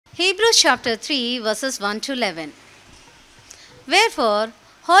Hebrews chapter 3 verses 1 to 11. Wherefore,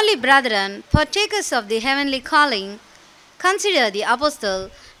 holy brethren, partakers of the heavenly calling, consider the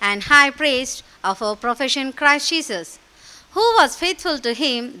apostle and high priest of our profession Christ Jesus, who was faithful to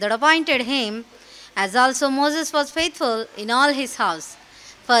him that appointed him, as also Moses was faithful in all his house.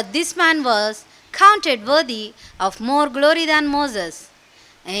 For this man was counted worthy of more glory than Moses,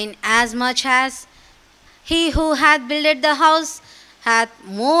 inasmuch as he who hath builded the house hath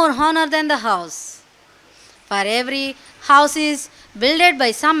more honor than the house. For every house is builded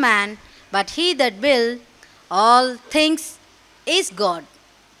by some man, but he that built all things is God.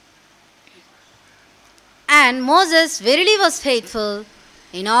 And Moses verily was faithful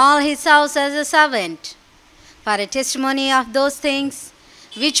in all his house as a servant, for a testimony of those things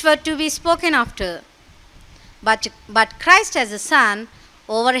which were to be spoken after. But Christ as a son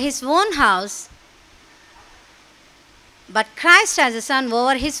over his own house,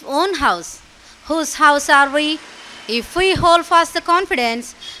 whose house are we, if we hold fast the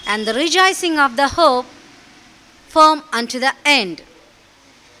confidence and the rejoicing of the hope firm unto the end.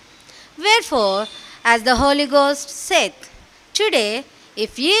 Wherefore, as the Holy Ghost saith, today,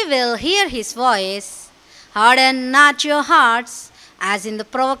 if ye will hear his voice, harden not your hearts, as in the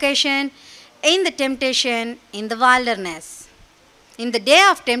provocation, in the temptation, in the wilderness, in the day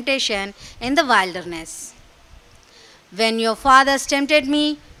of temptation, in the wilderness. When your fathers tempted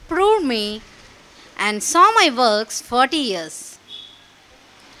me, proved me, and saw my works 40 years.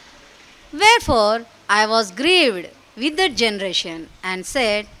 Wherefore I was grieved with that generation, and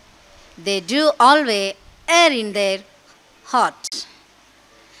said, they do always err in their heart,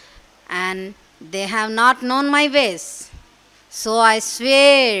 and they have not known my ways. So I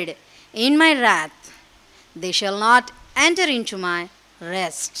swore in my wrath, they shall not enter into my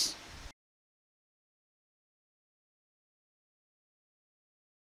rest.